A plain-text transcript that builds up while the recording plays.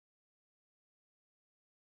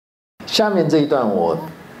下面这一段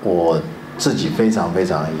我自己非常非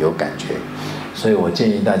常有感觉，所以我建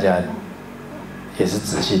议大家也是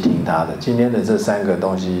仔细听他的。今天的这3个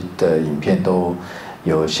东西的影片都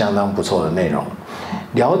有相当不错的内容。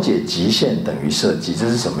了解极限等于设计，这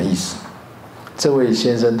是什么意思？这位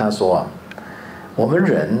先生他说啊，我们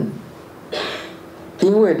人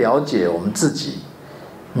因为了解我们自己，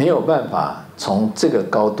没有办法从这个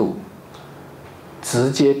高度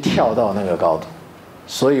直接跳到那个高度，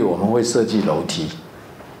所以我们会设计楼梯，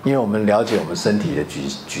因为我们了解我们身体的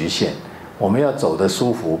局限，我们要走得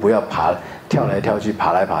舒服，不要跳来跳去，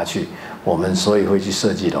爬来爬去，我们所以会去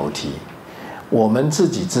设计楼梯。我们自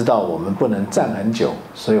己知道我们不能站很久，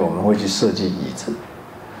所以我们会去设计椅子。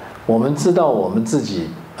我们知道我们自己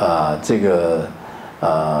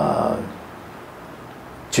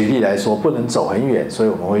举例来说，不能走很远，所以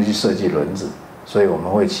我们会去设计轮子，所以我们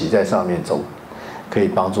会骑在上面走，可以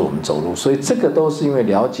帮助我们走路。所以这个都是因为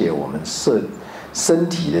了解我们身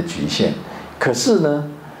体的局限。可是呢，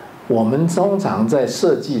我们通常在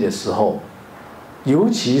设计的时候，尤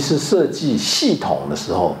其是设计系统的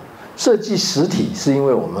时候，设计实体是因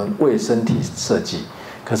为我们为身体设计，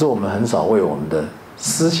可是我们很少为我们的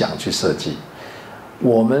思想去设计。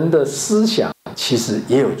我们的思想其实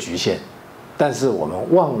也有局限，但是我们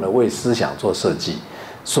忘了为思想做设计，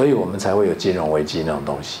所以我们才会有金融危机那种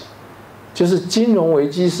东西。就是金融危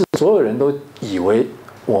机是所有人都以为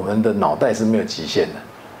我们的脑袋是没有极限的。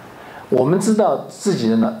我们知道自己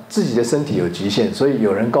的身体有局限，所以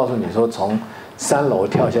有人告诉你说从3楼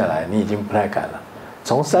跳下来，你已经不太敢了。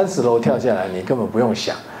从30楼跳下来，你根本不用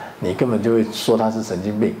想，你根本就会说他是神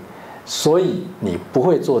经病，所以你不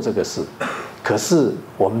会做这个事。可是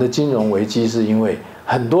我们的金融危机是因为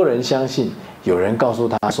很多人相信有人告诉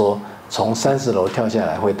他说从30楼跳下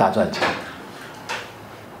来会大赚钱，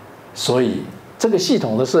所以这个系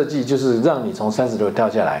统的设计就是让你从30楼跳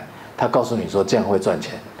下来，他告诉你说这样会赚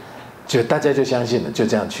钱，就大家就相信了，就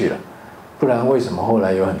这样去了。不然为什么后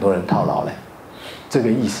来有很多人套牢呢？这个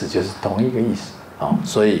意思就是同一个意思。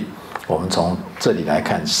所以我们从这里来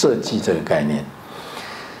看设计这个概念。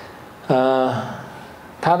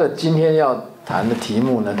他的今天要谈的题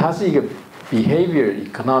目呢，他是一个 behavior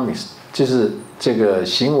economics， 就是这个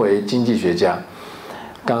行为经济学家。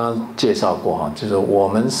刚刚介绍过哈，就是我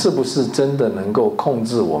们是不是真的能够控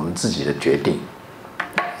制我们自己的决定？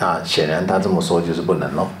那显然他这么说就是不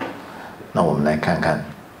能咯。那我们来看看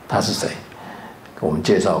他是谁。我们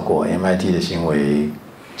介绍过 MIT 的行为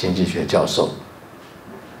经济学教授。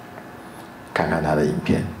看看他的影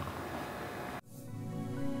片。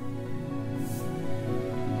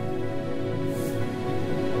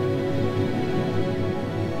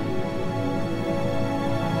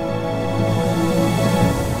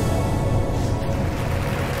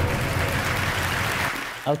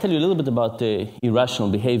I'll tell you a little bit about the irrational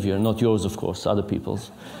behavior, not yours, of course, other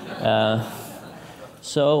people's.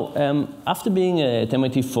 After being at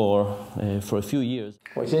MIT for a few years,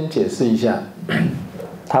 我先解释一下。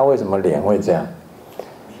他为什么脸会这样？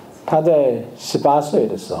他在18岁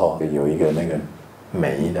的时候有一个那个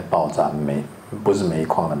酶的爆炸，酶不是煤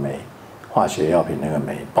矿的煤，化学药品那个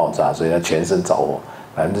酶爆炸，所以他全身着火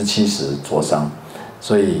，70%灼伤。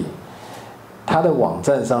所以他的网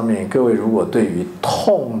站上面，各位如果对于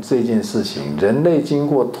痛这件事情，人类经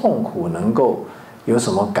过痛苦能够有什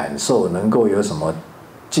么感受，能够有什么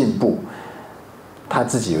进步，他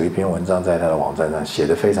自己有一篇文章在他的网站上写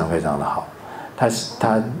得非常非常的好。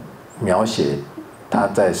他描写他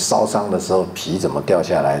在烧伤的时候皮怎么掉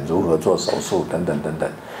下来，如何做手术等等等等。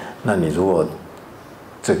那你如果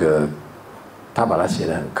他把它写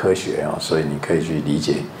得很科学啊，所以你可以去理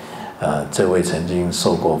解，这位曾经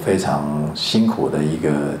受过非常辛苦的一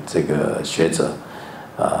个学者，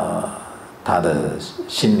他的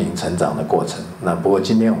心灵成长的过程。那不过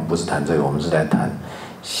今天我们不是谈这个，我们是来谈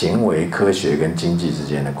行为科学跟经济之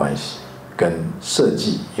间的关系，跟设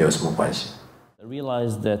计有什么关系？ I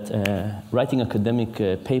realized that writing academic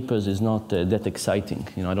papers is not that exciting.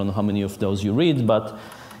 I don't know how many of those you read, but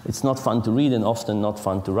it's not fun to read and often not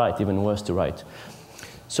fun to write, even worse to write.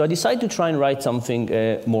 So I decided to try and write something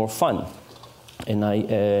more fun. And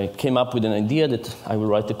I came up with an idea that I will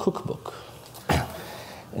write a cookbook.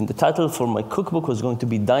 And the title for my cookbook was going to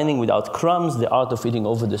be Dining Without Crumbs, The Art of Eating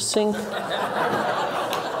Over the Sink.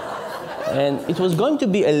 And it was going to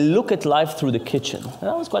be a look at life through the kitchen. And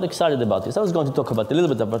I was quite excited about this. I was going to talk a little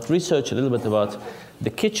bit about research, a little bit about the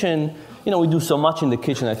kitchen. We do so much in the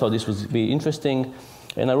kitchen, I thought this would be interesting.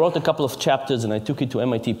 And I wrote a couple of chapters and I took it to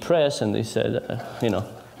MIT Press and they said,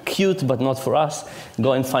 cute but not for us.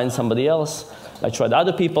 Go and find somebody else. I tried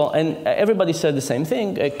other people and everybody said the same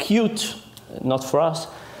thing, cute, not for us.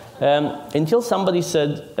 until somebody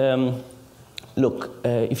said, look,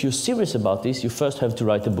 if you're serious about this, you first have to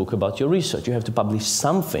write a book about your research. You have to publish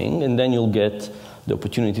something, and then you'll get the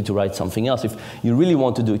opportunity to write something else. If you really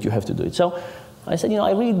want to do it, you have to do it. So I said,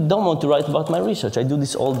 I really don't want to write about my research. I do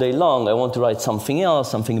this all day long. I want to write something else,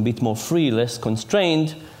 something a bit more free, less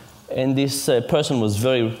constrained. And this person was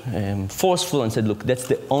very forceful and said, look, that's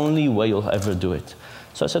the only way you'll ever do it.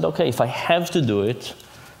 So I said, okay, if I have to do it,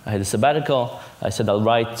 I had a sabbatical. I said, I'll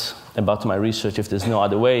write about my research if there's no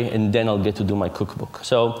other way, and then I'll get to do my cookbook.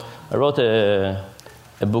 So I wrote a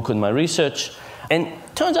book on my research, and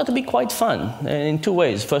it turns out to be quite fun in two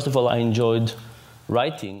ways. First of all, I enjoyed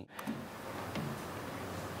writing.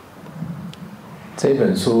 这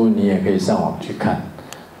本书你也可以上网去看，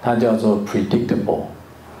它叫做 Predictable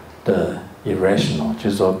的 Irrational， 就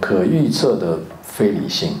是说可预测的非理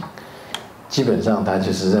性。基本上他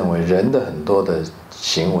就是认为人的很多的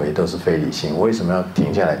行为都是非理性。我为什么要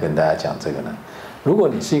停下来跟大家讲这个呢？如果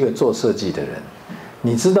你是一个做设计的人，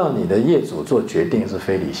你知道你的业主做决定是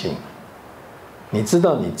非理性，你知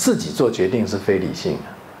道你自己做决定是非理性，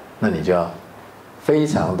那你就要非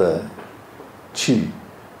常的去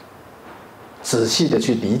仔细的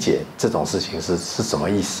去理解这种事情是什么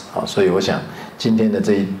意思啊。所以我想今天的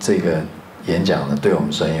这个演讲呢，对我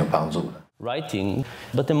们是很有帮助的。Writing,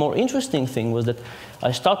 but the more interesting thing was that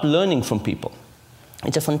I started learning from people.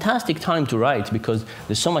 It's a fantastic time to write because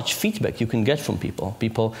there's so much feedback you can get from people.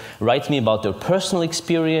 People write me about their personal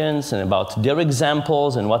experience and about their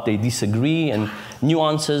examples and what they disagree and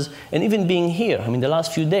nuances. And even being here, I mean, the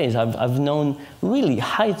last few days, I've known really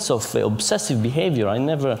heights of obsessive behavior I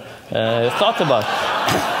never thought about,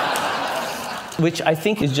 which I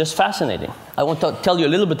think is just fascinating. I want to tell you a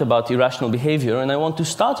little bit about irrational behavior, and I want to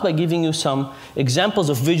start by giving you some examples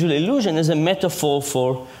of visual illusion as a metaphor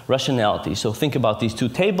for rationality. So think about these two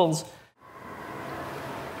tables.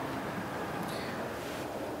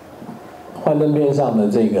 幻灯片上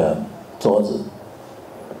的这个桌子，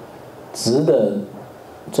直的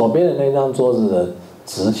左边的那张桌子的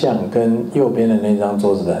直向跟右边的那张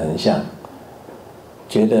桌子的横向，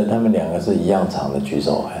觉得他们两个是一样长的，举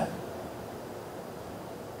手看。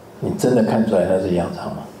你真的看出来它是一样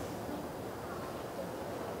长吗？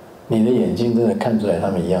你的眼睛真的看出来它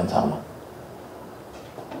们一样长吗？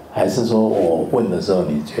还是说我问的时候，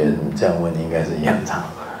你觉得你这样问应该是一样长？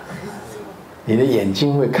你的眼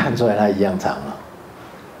睛会看出来它一样长吗？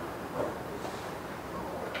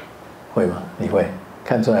会吗？你会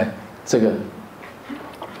看出来这个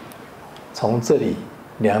从这里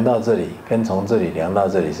量到这里，跟从这里量到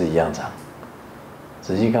这里是一样长？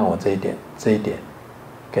仔细看我这一点，这一点。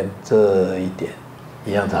跟这一点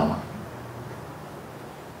一样长吗？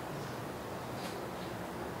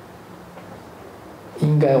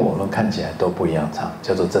应该我们看起来都不一样长，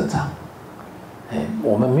叫做正常。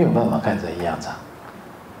我们没有办法看成一样长。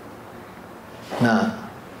那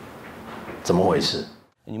怎么回事？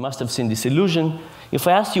 And you must have seen this illusion. If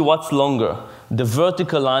I ask you what's longer, the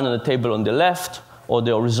vertical line on the table on the left or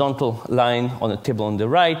the horizontal line on the table on the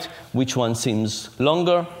right, which one seems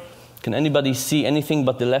longer? Can anybody see anything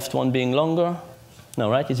but the left one being longer? No,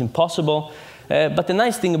 right? It's impossible. But the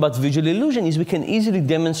nice thing about visual illusion is we can easily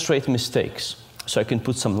demonstrate mistakes. So I can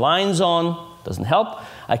put some lines on, doesn't help.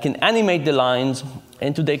 I can animate the lines,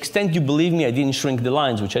 and to the extent you believe me, I didn't shrink the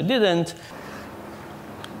lines, which I didn't.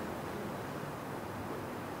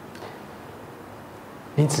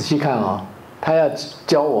 你仔细看哦，他要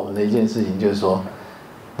教我们的一件事情就是说，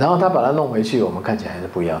然后他把它弄回去，我们看起来还是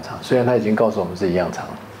不一样长，虽然他已经告诉我们是一样长。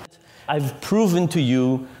I've proven to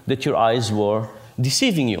you that your eyes were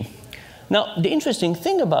deceiving you. Now, the interesting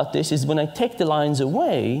thing about this is when I take the lines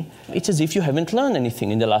away, it's as if you haven't learned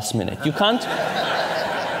anything in the last minute. You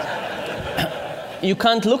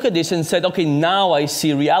can't look at this and say, okay, now I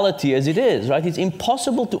see reality as it is, right? It's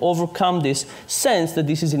impossible to overcome this sense that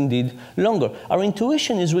this is indeed longer. Our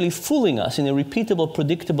intuition is really fooling us in a repeatable,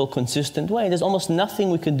 predictable, consistent way. There's almost nothing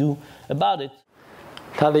we can do about it.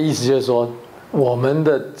 他的意思就是说，我们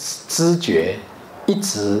的知觉一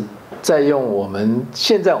直在用我们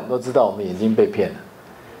现在我们都知道我们眼睛被骗了，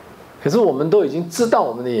可是我们都已经知道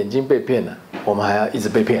我们的眼睛被骗了，我们还要一直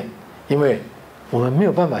被骗，因为我们没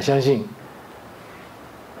有办法相信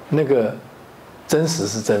那个真实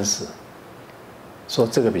是真实，说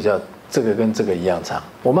这个跟这个一样长，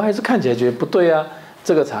我们还是看起来觉得不对啊，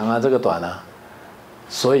这个长啊，这个短啊，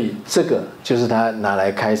所以这个就是他拿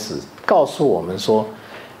来开始告诉我们说，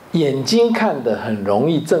眼睛看的很容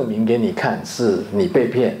易证明给你看是你被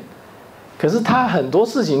骗，可是他很多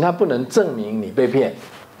事情他不能证明你被骗，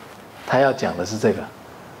他要讲的是这个，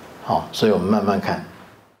好，所以我们慢慢看。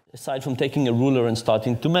 Aside from taking a ruler and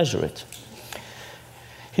starting to measure it.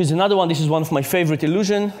 Here's another one. This is one of my favorite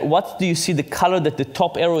illusions. What do you see the color that the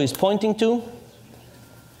top arrow is pointing to?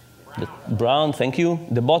 The brown, thank you.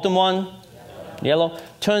 The bottom one? Yellow.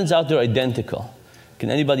 Turns out they're identical. Can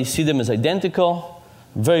anybody see them as identical?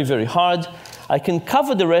 Very, very hard. I can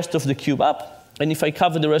cover the rest of the cube up, and if I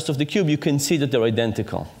cover the rest of the cube, you can see that they're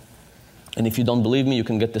identical. And if you don't believe me, you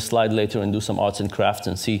can get the slide later and do some arts and crafts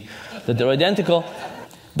and see that they're identical.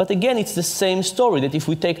 But again, it's the same story, that if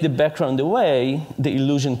we take the background away, the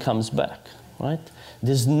illusion comes back, right?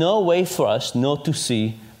 There's no way for us not to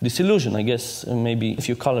see this illusion. I guess maybe if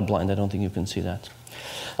you're colorblind, I don't think you can see that.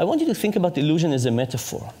 I want you to think about illusion as a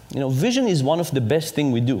metaphor. You know, vision is one of the best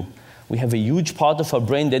things we do. We have a huge part of our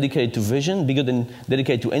brain dedicated to vision, bigger than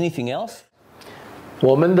dedicated to anything else.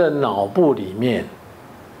 我们的脑部里面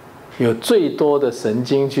有最多的神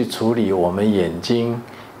经去处理我们眼睛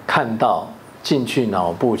看到进去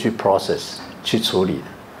脑部去 process 去处理的，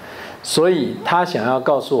所以他想要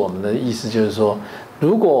告诉我们的意思就是说，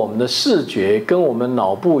如果我们的视觉跟我们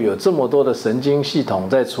脑部有这么多的神经系统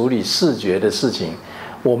在处理视觉的事情，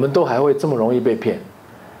我们都还会这么容易被骗，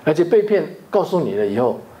而且被骗告诉你了以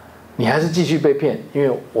后，你还是继续被骗，因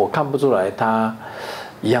为我看不出来它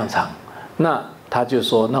一样长。那他就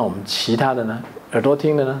说，那我们其他的呢？耳朵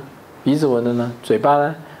听的呢？鼻子闻的呢？嘴巴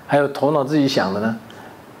呢？还有头脑自己想的呢？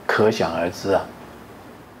可想而知啊。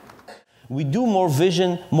We do more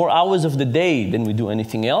vision, more hours of the day than we do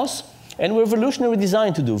anything else, and we're evolutionarily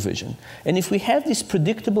designed to do vision. And if we have these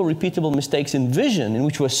predictable, repeatable mistakes in vision, in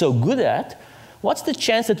which we're so good at, what's the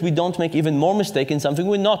chance that we don't make even more mistakes in something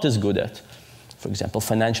we're not as good at? For example,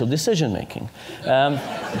 financial decision making.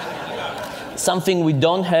 Something we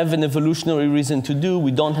don't have an evolutionary reason to do,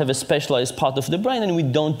 we don't have a specialized part of the brain, and we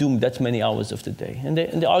don't do that many hours of the day. And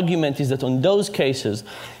the argument is that on those cases,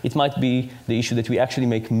 it might be the issue that we actually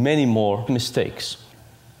make many more mistakes.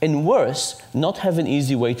 And worse, not have an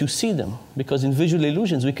easy way to see them. Because in visual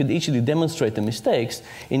illusions, we could easily demonstrate the mistakes.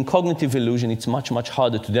 In cognitive illusion, it's much, much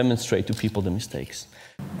harder to demonstrate to people the mistakes.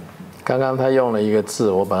 刚刚他用了一个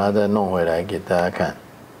字，我把它再弄回来给大家看。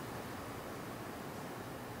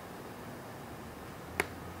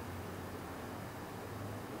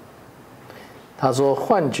他说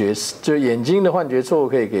幻觉就眼睛的幻觉错误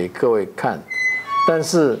可以给各位看，但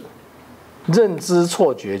是认知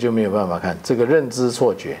错觉就没有办法看。这个认知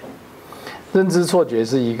错觉，认知错觉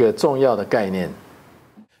是一个重要的概念。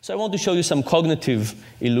So I want to show you some cognitive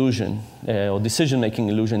illusion or decision-making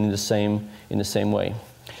illusion in the same way.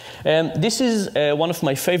 This is one of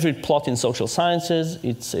my favorite plots in social sciences.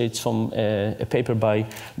 It's from a paper by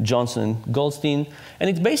Johnson and Goldstein, and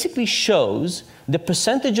it basically shows the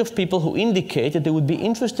percentage of people who indicate that they would be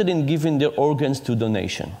interested in giving their organs to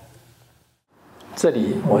donation. 这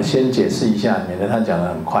里我先解释一下，免得他讲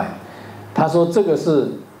得很快。他说这个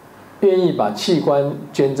是愿意把器官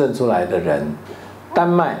捐赠出来的人，丹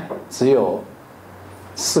麦只有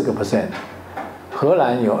4%，荷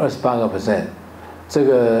兰有28%，这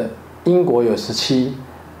个英国有17%，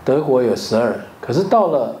德国有12%，可是到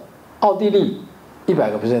了奥地利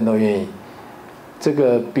100%都愿意，这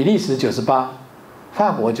个比利时98%。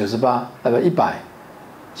法国98%，100，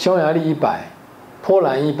匈牙利100，波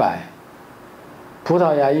兰100，葡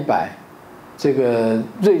萄牙100，这个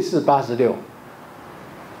瑞士86，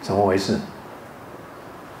怎么回事？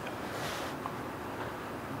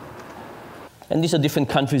 And these are different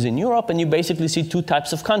countries in Europe, and you basically see two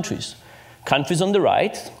types of countries. Countries on the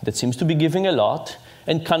right that seems to be giving a lot,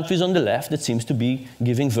 and countries on the left that seems to be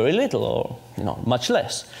giving very little or much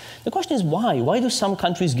less. The question is why? Why do some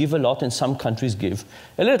countries give a lot and some countries give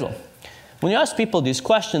a little? When you ask people this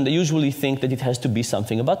question, they usually think that it has to be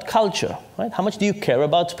something about culture, right? How much do you care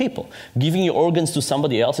about people? Giving your organs to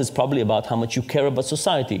somebody else is probably about how much you care about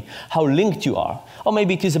society, how linked you are, or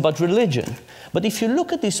maybe it is about religion. But if you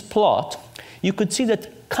look at this plot, you could see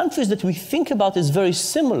that countries that we think about as very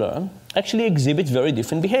similar actually exhibit very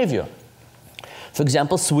different behavior. For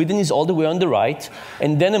example, Sweden is all the way on the right,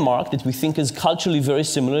 and Denmark, that we think is culturally very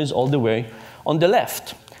similar, is all the way on the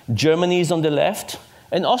left. Germany is on the left,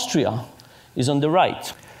 and Austria is on the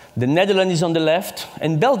right. The Netherlands is on the left,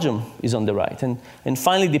 and Belgium is on the right. And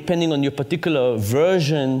finally, depending on your particular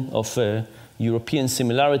version of European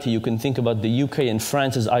similarity, you can think about the UK and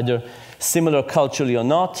France as either similar culturally or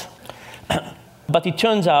not. But it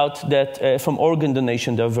turns out that from organ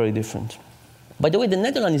donation, they're very different. By the way, the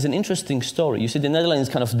Netherlands is an interesting story. You see, the Netherlands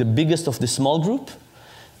is kind of the biggest of the small group.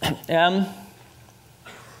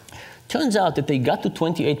 Turns out that they got to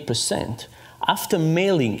 28% after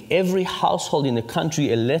mailing every household in the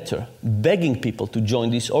country a letter begging people to join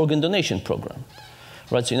this organ donation program.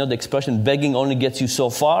 Right, so you know the expression, begging only gets you so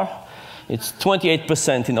far? It's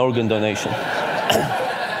 28% in organ donation.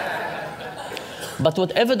 But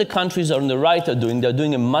whatever the countries on the right are doing, they're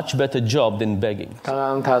doing a much better job than begging. 刚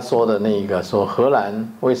刚他说的那一个说荷兰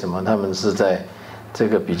为什么他们是在这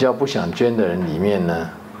个比较不想捐的人里面呢？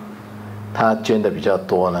他捐的比较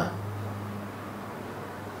多呢？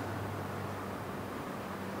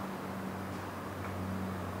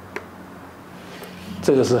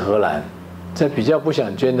这个是荷兰，在比较不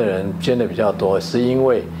想捐的人捐的比较多，是因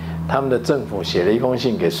为他们的政府写了一封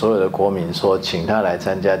信给所有的国民，说请他来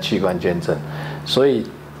参加器官捐赠，所以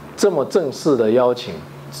这么正式的邀请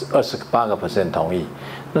，28% 同意。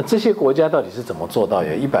那这些国家到底是怎么做到有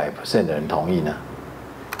100% 的人同意呢？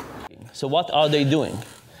 So what are they doing?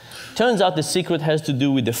 Turns out the secret has to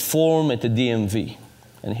do with the form at the DMV.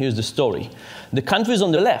 And here's the story. The countries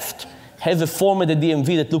on the left have a form at the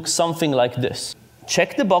DMV that looks something like this.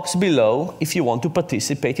 Check the box below if you want to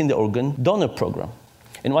participate in the organ donor program.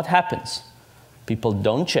 And what happens? People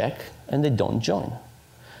don't check and they don't join.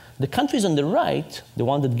 The countries on the right, the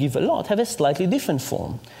ones that give a lot, have a slightly different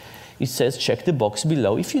form. It says check the box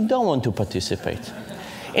below if you don't want to participate.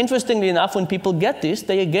 Interestingly enough, when people get this,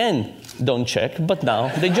 they again don't check, but now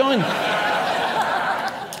they join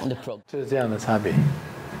the program. 就是这样的差别。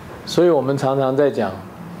所以我们常常在讲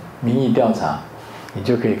民意调查，你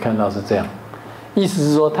就可以看到是这样。意思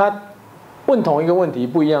是说，他问同一个问题，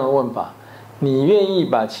不一样的问法。你愿意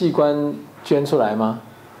把器官捐出来吗？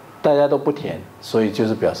大家都不填，所以就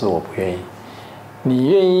是表示我不愿意。你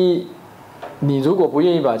愿意？你如果不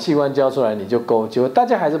愿意把器官交出来，你就勾。结果大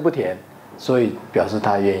家还是不填，所以表示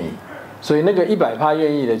他愿意。所以那个100%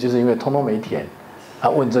愿意的，就是因为通通没填。他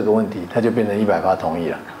问这个问题，他就变成100%同意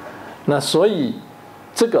了。那所以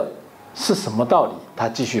这个是什么道理？他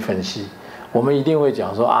继续分析。我们一定会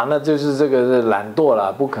讲说啊，那就是这个是懒惰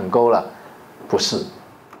啦，不肯勾啦，不是。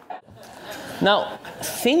Now,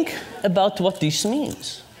 think about what this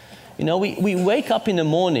means. You know, we wake up in the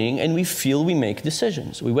morning and we feel we make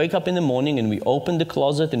decisions. We wake up in the morning and we open the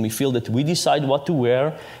closet and we feel that we decide what to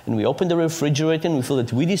wear, and we open the refrigerator and we feel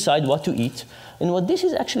that we decide what to eat. And what this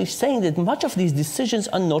is actually saying that much of these decisions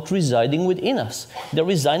are not residing within us. They're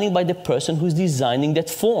residing by the person who's designing that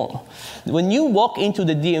form. When you walk into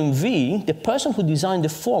the DMV, the person who designed the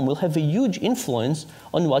form will have a huge influence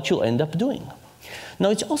on what you'll end up doing. Now,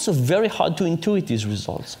 it's also very hard to intuit these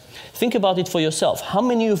results. Think about it for yourself. How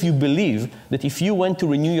many of you believe that if you went to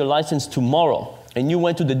renew your license tomorrow and you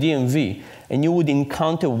went to the DMV and you would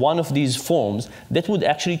encounter one of these forms, that would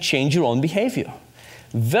actually change your own behavior?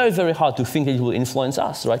 Very, very hard to think that it will influence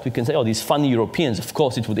us, right? We can say, oh, these funny Europeans, of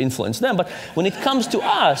course it would influence them. But when it comes to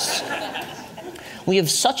us, we have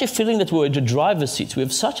such a feeling that we're in the driver's seat. We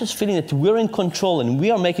have such a feeling that we're in control and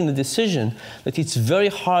we are making the decision that it's very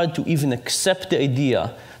hard to even accept the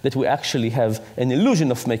idea that we actually have an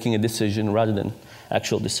illusion of making a decision rather than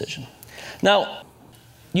actual decision. Now,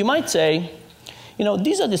 you might say, you know,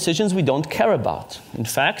 these are decisions we don't care about. In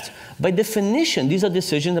fact, by definition, these are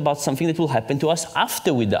decisions about something that will happen to us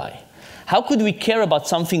after we die. How could we care about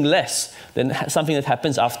something less than something that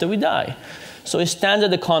happens after we die? So a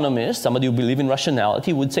standard economist, somebody who believes in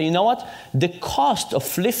rationality, would say, you know what? The cost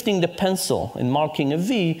of lifting the pencil and marking a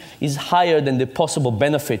V is higher than the possible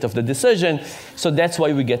benefit of the decision, so that's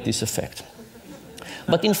why we get this effect.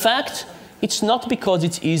 But in fact, it's not because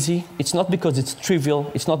it's easy, it's not because it's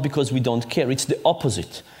trivial, it's not because we don't care, it's the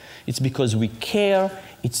opposite. It's because we care,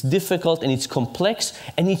 it's difficult, and it's complex,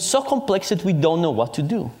 and it's so complex that we don't know what to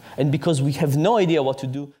do. And because we have no idea what to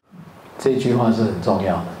do. 这句话是很重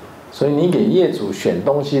要的。所以你给业主选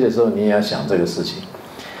东西的时候，你也要想这个事情。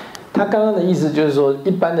他刚刚的意思就是说，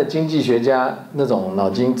一般的经济学家那种脑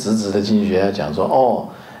筋直直的经济学家讲说，哦，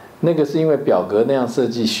那个是因为表格那样设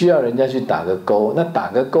计，需要人家去打个勾。那打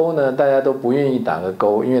个勾呢，大家都不愿意打个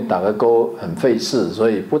勾，因为打个勾很费事，所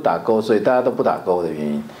以不打勾，所以大家都不打勾的原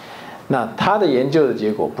因。那他的研究的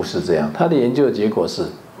结果不是这样，他的研究的结果是，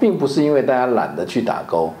并不是因为大家懒得去打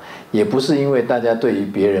勾，也不是因为大家对于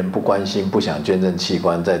别人不关心、不想捐赠器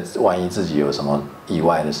官，在万一自己有什么意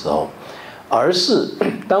外的时候，而是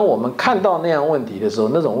当我们看到那样问题的时候，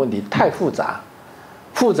那种问题太复杂，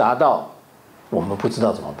复杂到我们不知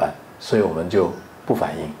道怎么办，所以我们就不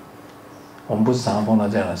反应。我们不是常常碰到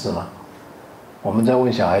这样的事吗？我们在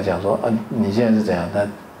问小孩讲说，你现在是怎样？他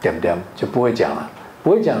点不点就不会讲了。不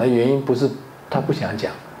会讲的原因不是他不想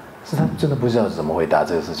讲，是他真的不知道怎么回答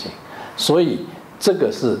这个事情，所以这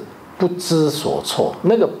个是不知所措。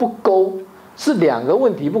那个不勾是两个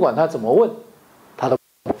问题，不管他怎么问，他都。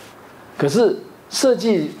可是设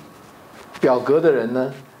计表格的人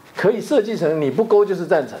呢，可以设计成你不勾就是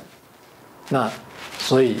赞成，那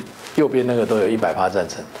所以右边那个都有100%赞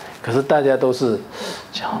成，可是大家都是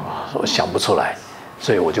我想不出来，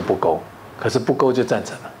所以我就不勾，可是不勾就赞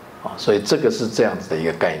成了。所以这个是这样子的一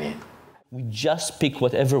个概念。We just pick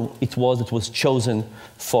whatever it was that was chosen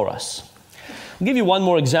for us. I'll give you one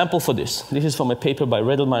more example for this. This is from a paper by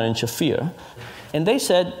Redelmeier and Shafir. And they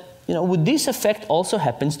said, would this effect also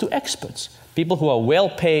happens to experts? People who are well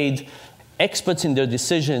paid, experts in their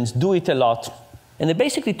decisions, do it a lot. And they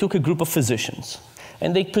basically took a group of physicians.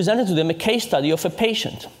 And they presented to them a case study of a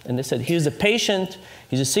patient. And they said, here's a patient.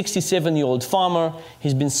 He's a 67-year-old farmer.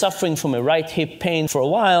 He's been suffering from a right hip pain for a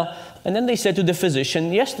while. And then they said to the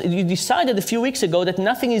physician, yes, you decided a few weeks ago that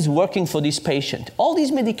nothing is working for this patient. All these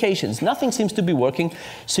medications, nothing seems to be working.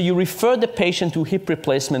 So you refer the patient to hip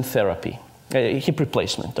replacement therapy, hip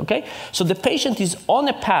replacement, okay? So the patient is on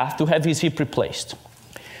a path to have his hip replaced.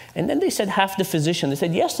 And then they said, half the physician, they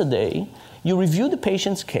said, yesterday, you reviewed the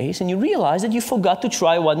patient's case and you realized that you forgot to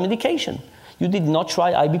try one medication. You did not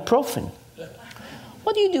try ibuprofen.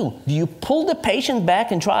 What do? Do you pull the patient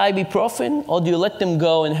back and try ibuprofen, or do you let them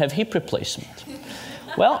go and have hip replacement?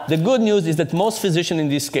 Well, the good news is that most physicians in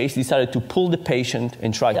this case decided to pull the patient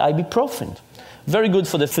and try ibuprofen. Very good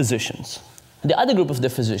for the physicians. The other group of the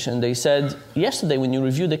physicians, they said, yesterday when you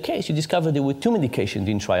reviewed the case, you discovered there were two medications you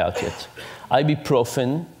didn't try out yet,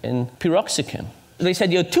 ibuprofen and piroxicam. They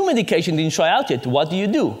said, you have two medications you didn't try out yet. What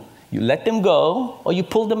do? You let them go, or you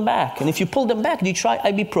pull them back. And if you pull them back, do you try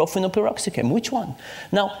ibuprofen or piroxicam? Which one?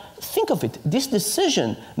 Now, think of it. This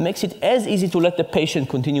decision makes it as easy to let the patient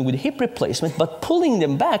continue with hip replacement, but pulling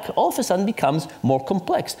them back all of a sudden becomes more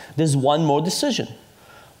complex. There's one more decision.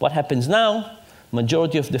 What happens now?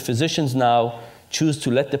 Majority of the physicians now choose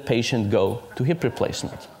to let the patient go to hip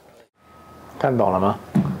replacement. 看懂了吗？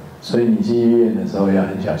所以你去医院的时候要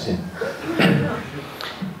很小心。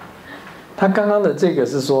他刚刚的这个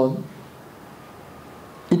是说，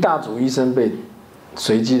一大组医生被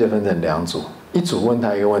随机的分成两组，一组问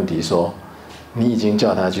他一个问题说，你已经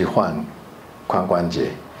叫他去换髋关节，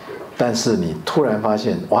但是你突然发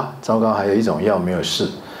现，哇，糟糕，还有一种药没有试，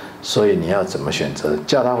所以你要怎么选择？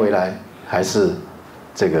叫他回来，还是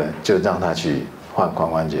这个就让他去换髋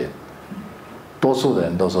关节？多数的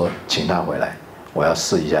人都说，请他回来，我要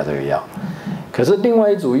试一下这个药。可是另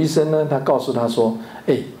外一组医生呢，他告诉他说，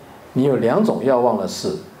你有两种药忘了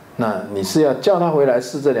试，那你是要叫他回来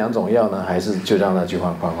试这两种药呢，还是就让他去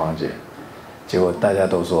换髋关节？结果大家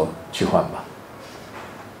都说去换吧，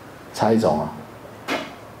差一种哦，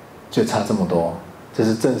就差这么多，这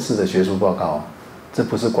是正式的学术报告，这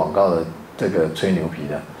不是广告的这个吹牛皮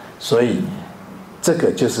的，所以这个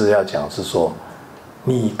就是要讲是说，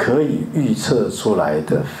你可以预测出来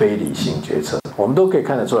的非理性决策，我们都可以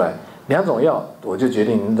看得出来。两种药，我就决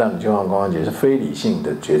定让你去换髋关节，是非理性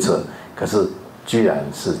的决策。可是，居然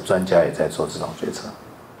是专家也在做这种决策。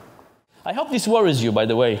I hope this worries you, by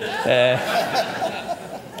the way,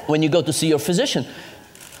 when you go to see your physician.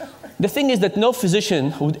 The thing is that no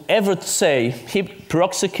physician would ever say,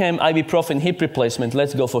 piroxicam, ibuprofen, hip replacement,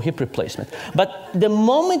 let's go for hip replacement. But the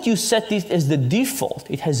moment you set this as the default,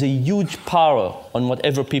 it has a huge power on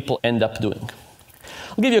whatever people end up doing.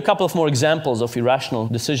 I'll give you a couple of more examples of irrational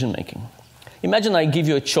decision-making. Imagine I give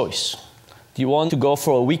you a choice. Do you want to go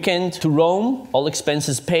for a weekend to Rome, all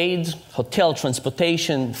expenses paid, hotel,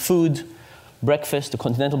 transportation, food, breakfast, a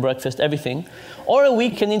continental breakfast, everything, or a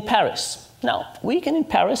weekend in Paris? Now, weekend in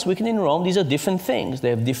Paris, weekend in Rome, these are different things. They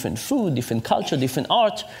have different food, different culture, different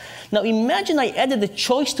art. Now, imagine I added a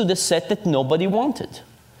choice to the set that nobody wanted.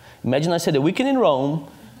 Imagine I said a weekend in Rome,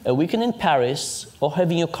 a weekend in Paris, or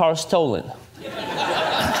having your car stolen.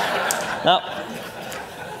 Now,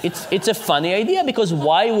 it's a funny idea, because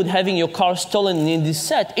why would having your car stolen in this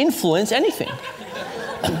set influence anything?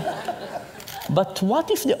 But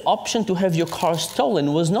what if the option to have your car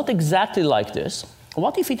stolen was not exactly like this?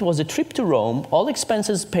 What if it was a trip to Rome, all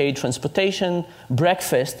expenses paid, transportation,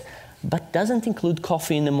 breakfast, but doesn't include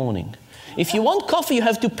coffee in the morning? If you want coffee, you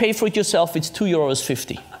have to pay for it yourself. It's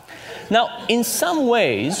 €2.50. Now, in some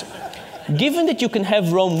ways, given that you can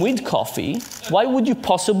have Rome with coffee, why would you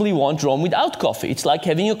possibly want Rome without coffee? It's like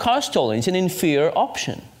having your car stolen. It's an inferior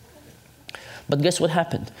option. But guess what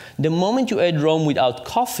happened? The moment you add Rome without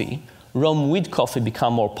coffee, Rome with coffee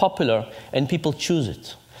become more popular, and people choose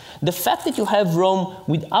it. The fact that you have Rome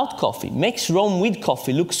without coffee makes Rome with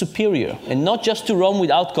coffee look superior, and not just to Rome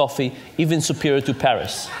without coffee, even superior to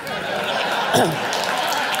Paris.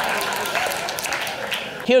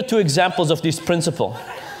 Here are two examples of this principle.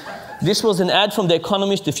 This was an ad from The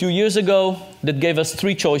Economist a few years ago that gave us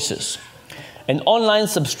three choices. An online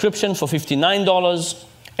subscription for $59,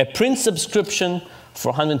 a print subscription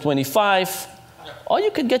for $125, or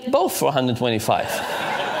you could get both for $125.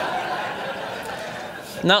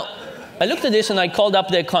 Now, I looked at this and I called up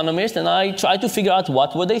The Economist and I tried to figure out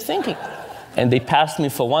what were they thinking. And they passed me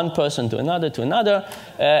from one person to another,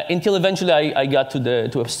 until eventually I got to a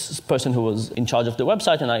person who was in charge of the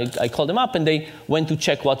website, and I called them up, and they went to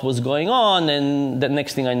check what was going on, and the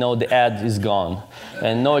next thing I know, the ad is gone,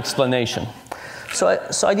 and no explanation. So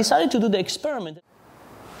I decided to do the experiment.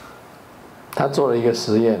 他做了一个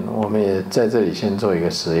实验，我们也在这里先做一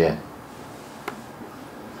个实验。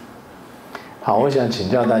好，我想请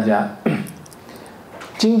教大家，《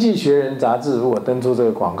经济学人》杂志如果登出这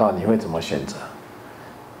个广告，你会怎么选择？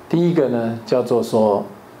第一个呢，叫做说，《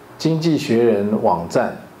经济学人》网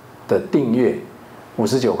站的订阅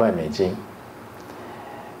59块美金，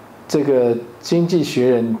这个《经济学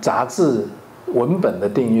人》杂志文本的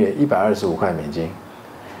订阅125块美金，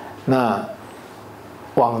那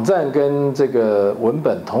网站跟这个文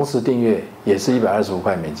本同时订阅也是125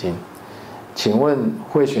块美金，请问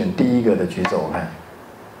会选第一个的举手我看。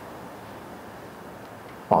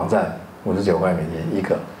网站59块美金一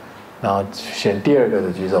个，然后选第二个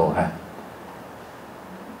的举手我看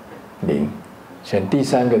0，选第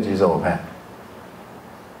三个举手我看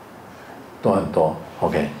多很多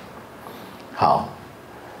 ，OK， 好，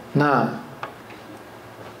那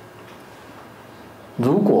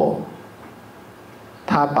如果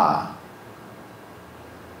他把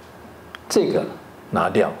这个拿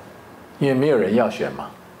掉，因为没有人要选嘛，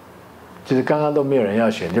就是刚刚都没有人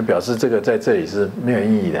要选，就表示这个在这里是没有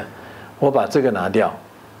意义的。我把这个拿掉，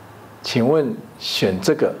请问选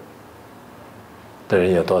这个的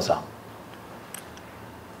人有多少？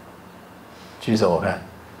举手我看，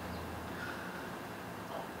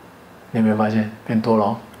你有没有发现变多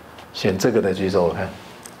了？选这个的举手我看，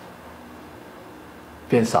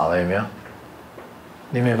变少了有没有？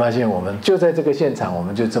你有没有发现，我们就在这个现场，我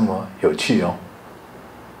们就这么有趣哦。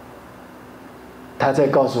他在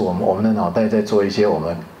告诉我们，我们的脑袋在做一些我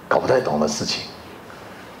们搞不太懂的事情。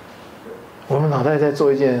我们脑袋在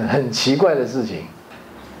做一件很奇怪的事情。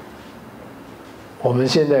我们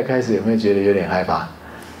现在开始有没有觉得有点害怕？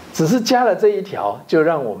只是加了这一条，就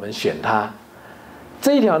让我们选它。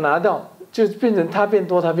这一条拿到，就变成它变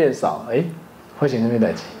多，它变少。哎，会选那边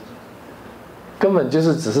来起。根本就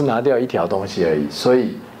是只是拿掉一条东西而已，所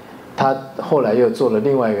以他后来又做了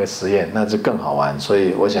另外一个实验，那就更好玩。所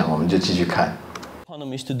以我想我们就继续看。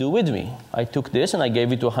Economists to do with me. I took this and I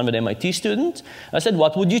gave it to 100 MIT students. I said,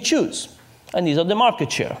 what would you choose? And these are the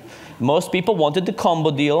market share. Most people wanted the combo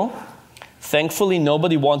deal. Thankfully,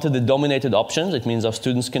 nobody wanted the dominated options. It means our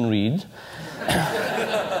students can read.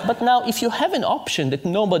 But now, if you have an option that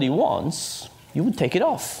nobody wants, you would take it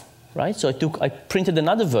off. Right? So I printed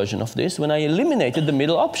another version of this when I eliminated the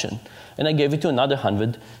middle option, and I gave it to another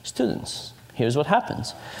 100 students. Here's what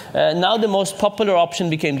happens. Now the most popular option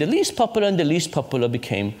became the least popular, and the least popular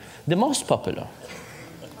became the most popular.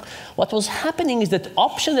 What was happening is that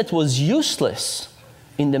option that was useless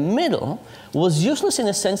in the middle was useless in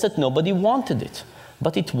a sense that nobody wanted it.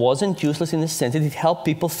 But it wasn't useless in the sense that it helped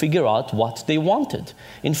people figure out what they wanted.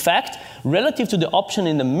 In fact, relative to the option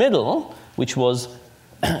in the middle, which was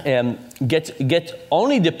get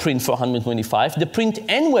only the print for 125, the print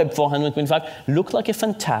and web for 125 looked like a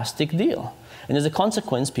fantastic deal. And as a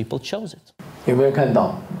consequence, people chose it. 有没有看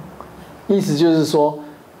到？意思就是说，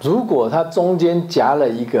如果它中间夹了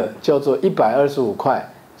一个叫做125块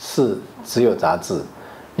是只有杂志，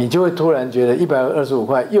你就会突然觉得125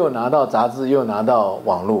块又拿到杂志又拿到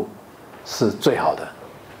网络是最好的。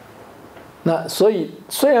那所以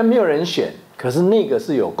虽然没有人选，可是那个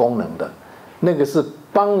是有功能的，那个是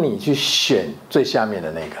帮你去选最下面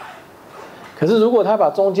的那个。可是如果他把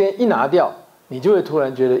中间一拿掉，你就会突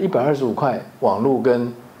然觉得125块网络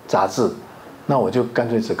跟杂志，那我就干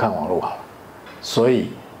脆只看网络好了。所以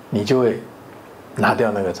你就会拿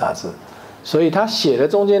掉那个杂志。所以他写的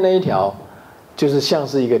中间那一条，就是像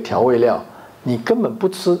是一个调味料，你根本不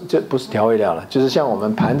吃，就不是调味料了，就是像我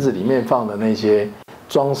们盘子里面放的那些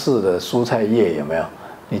装饰的蔬菜叶，有没有？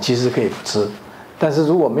你其实可以不吃，但是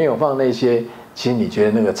如果没有放那些，其实你觉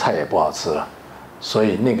得那个菜也不好吃了。所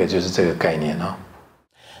以那个就是这个概念啊。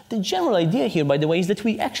The general idea here, by the way, is that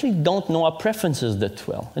we actually don't know our preferences that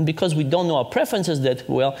well. And because we don't know our preferences that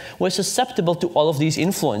well, we're susceptible to all of these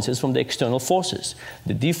influences from the external forces,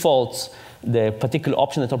 the defaults, the particular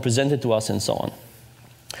options that are presented to us, and so on.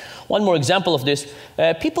 One more example of this,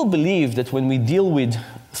 people believe that when we deal with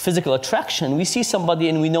physical attraction, we see somebody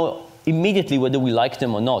and we know immediately whether we like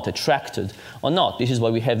them or not, attracted or not. This is why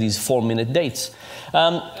we have these 4-minute dates.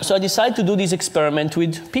 So I decided to do this experiment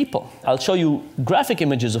with people. I'll show you graphic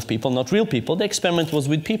images of people, not real people. The experiment was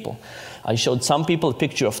with people. I showed some people a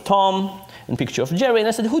picture of Tom and a picture of Jerry, and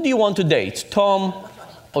I said, who do you want to date, Tom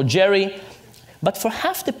or Jerry? But for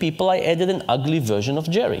half the people, I added an ugly version of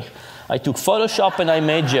Jerry. I took Photoshop and I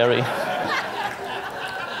made Jerry.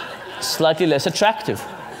 slightly less attractive.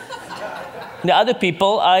 The other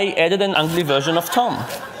people, I added an ugly version of Tom.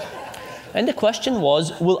 And the question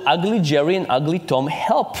was, will ugly Jerry and ugly Tom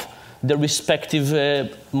help the respective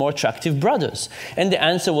more attractive brothers? And the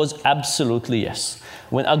answer was absolutely yes.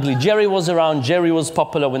 When ugly Jerry was around, Jerry was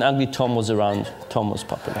popular. When ugly Tom was around, Tom was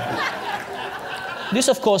popular. This,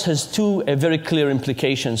 of course, has two very clear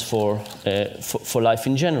implications for life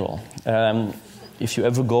in general. If you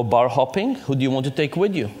ever go bar hopping, who do you want to take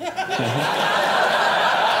with you?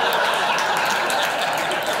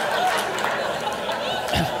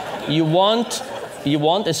 You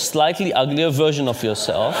want a slightly uglier version of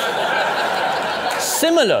yourself.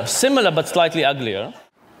 Similar, but slightly uglier.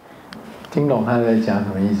 听懂他在讲什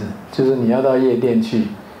么意思？就是你要到夜店去，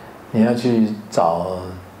你要去找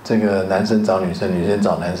这个男生找女生，女生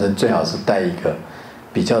找男生，最好是带一个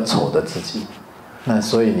比较丑的自己，那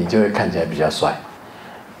所以你就会看起来比较帅，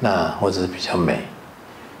那或者是比较美。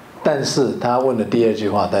但是他问的第二句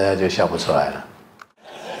话，大家就笑不出来了。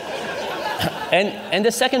And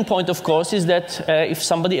the second point, of course, is that if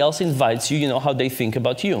somebody else invites you, you know how they think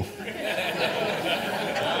about you.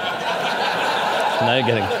 Now you're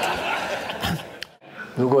getting.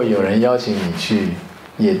 如果有人邀请你去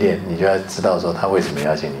夜店，你就要知道说他为什么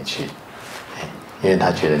邀请你去，因为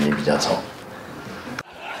他觉得你比较丑。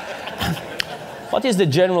What is the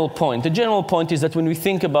general point? The general point is that when we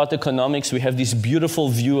think about economics, we have this beautiful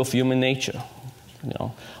view of human nature. You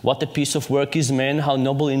know, what a piece of work is man, how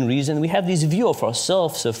noble in reason. We have this view of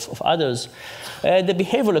ourselves, of others. The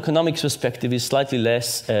behavioral economics perspective is slightly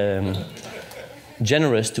less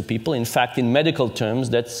generous to people. In fact, in medical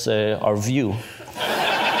terms, that's our view.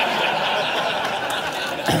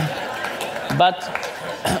 But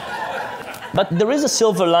there is a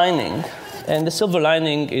silver lining, and the silver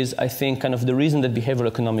lining is, I think, kind of the reason that behavioral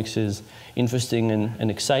economics is interesting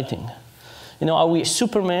and exciting. You know, are we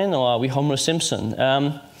Superman or are we Homer Simpson?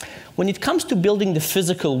 When it comes to building the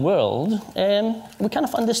physical world, we kind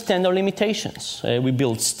of understand our limitations. We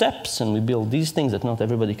build steps and we build these things that not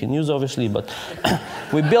everybody can use, obviously, but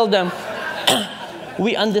we build them.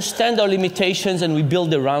 We understand our limitations and we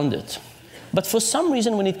build around it. But for some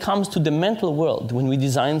reason, when it comes to the mental world, when we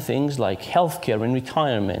design things like healthcare and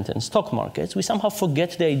retirement and stock markets, we somehow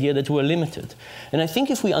forget the idea that we're limited. And I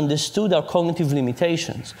think if we understood our cognitive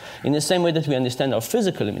limitations in the same way that we understand our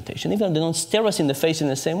physical limitation, even if they don't stare us in the face in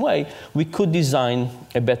the same way, we could design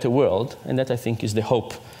a better world. And that, I think, is the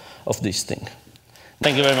hope of this thing.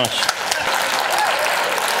 Thank you very much.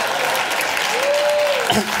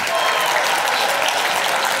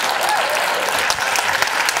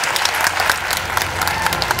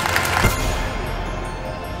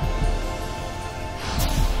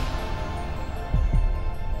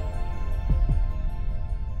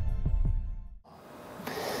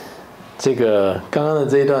这个刚刚的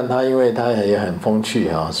这一段，他因为他也很风趣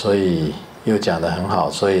啊，所以又讲得很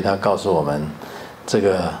好，所以他告诉我们，这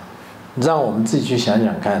个让我们自己去想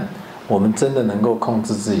想看，我们真的能够控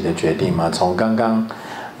制自己的决定吗？从刚刚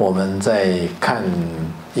我们在看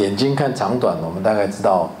眼睛看长短，我们大概知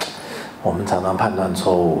道我们常常判断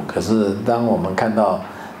错误。可是当我们看到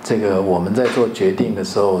这个我们在做决定的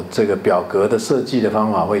时候，这个表格的设计的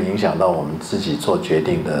方法会影响到我们自己做决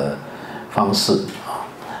定的方式啊。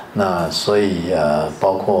那所以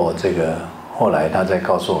包括这个后来他在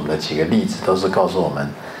告诉我们的几个例子，都是告诉我们，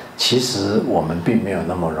其实我们并没有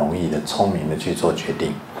那么容易的聪明的去做决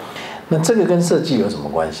定。那这个跟设计有什么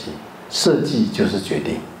关系？设计就是决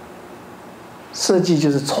定，设计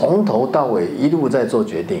就是从头到尾一路在做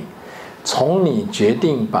决定。从你决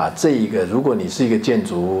定把这一个，如果你是一个建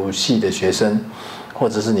筑系的学生，或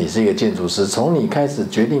者是你是一个建筑师，从你开始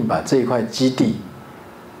决定把这一块基地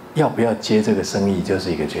要不要接这个生意，就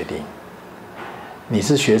是一个决定。你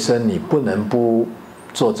是学生，你不能不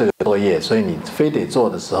做这个作业，所以你非得做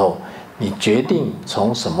的时候，你决定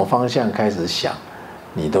从什么方向开始想，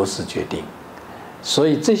你都是决定。所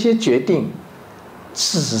以这些决定，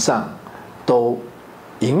事实上都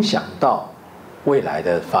影响到未来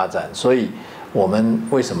的发展。所以我们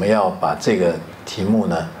为什么要把这个题目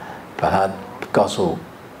呢，把它告诉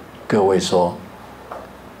各位说，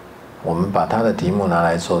我们把它的题目拿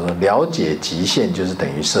来说，了解极限就是等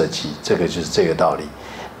于设计，这个就是这个道理。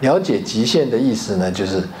了解极限的意思呢，就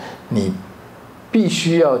是你必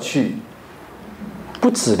须要去不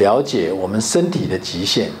只了解我们身体的极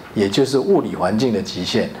限，也就是物理环境的极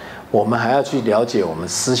限，我们还要去了解我们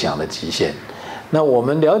思想的极限。那我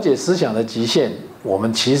们了解思想的极限，我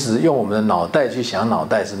们其实用我们的脑袋去想脑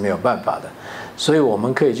袋是没有办法的，所以我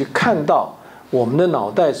们可以去看到我们的脑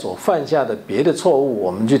袋所犯下的别的错误，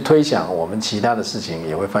我们去推想我们其他的事情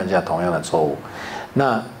也会犯下同样的错误。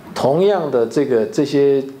那同样的这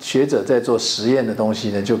些学者在做实验的东西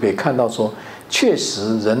呢，就可以看到说，确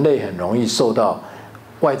实人类很容易受到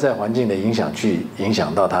外在环境的影响，去影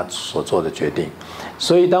响到他所做的决定。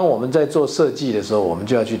所以当我们在做设计的时候，我们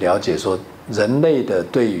就要去了解说，人类的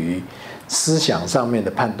对于思想上面的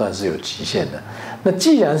判断是有极限的。那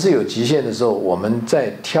既然是有极限的时候，我们在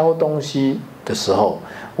挑东西的时候，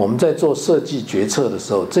我们在做设计决策的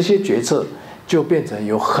时候，这些决策就变成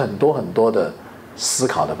有很多很多的思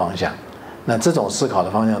考的方向。那这种思考的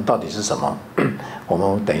方向到底是什么？我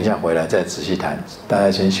们等一下回来再仔细谈。大家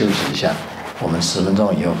先休息一下，我们10分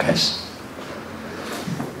钟以后开始。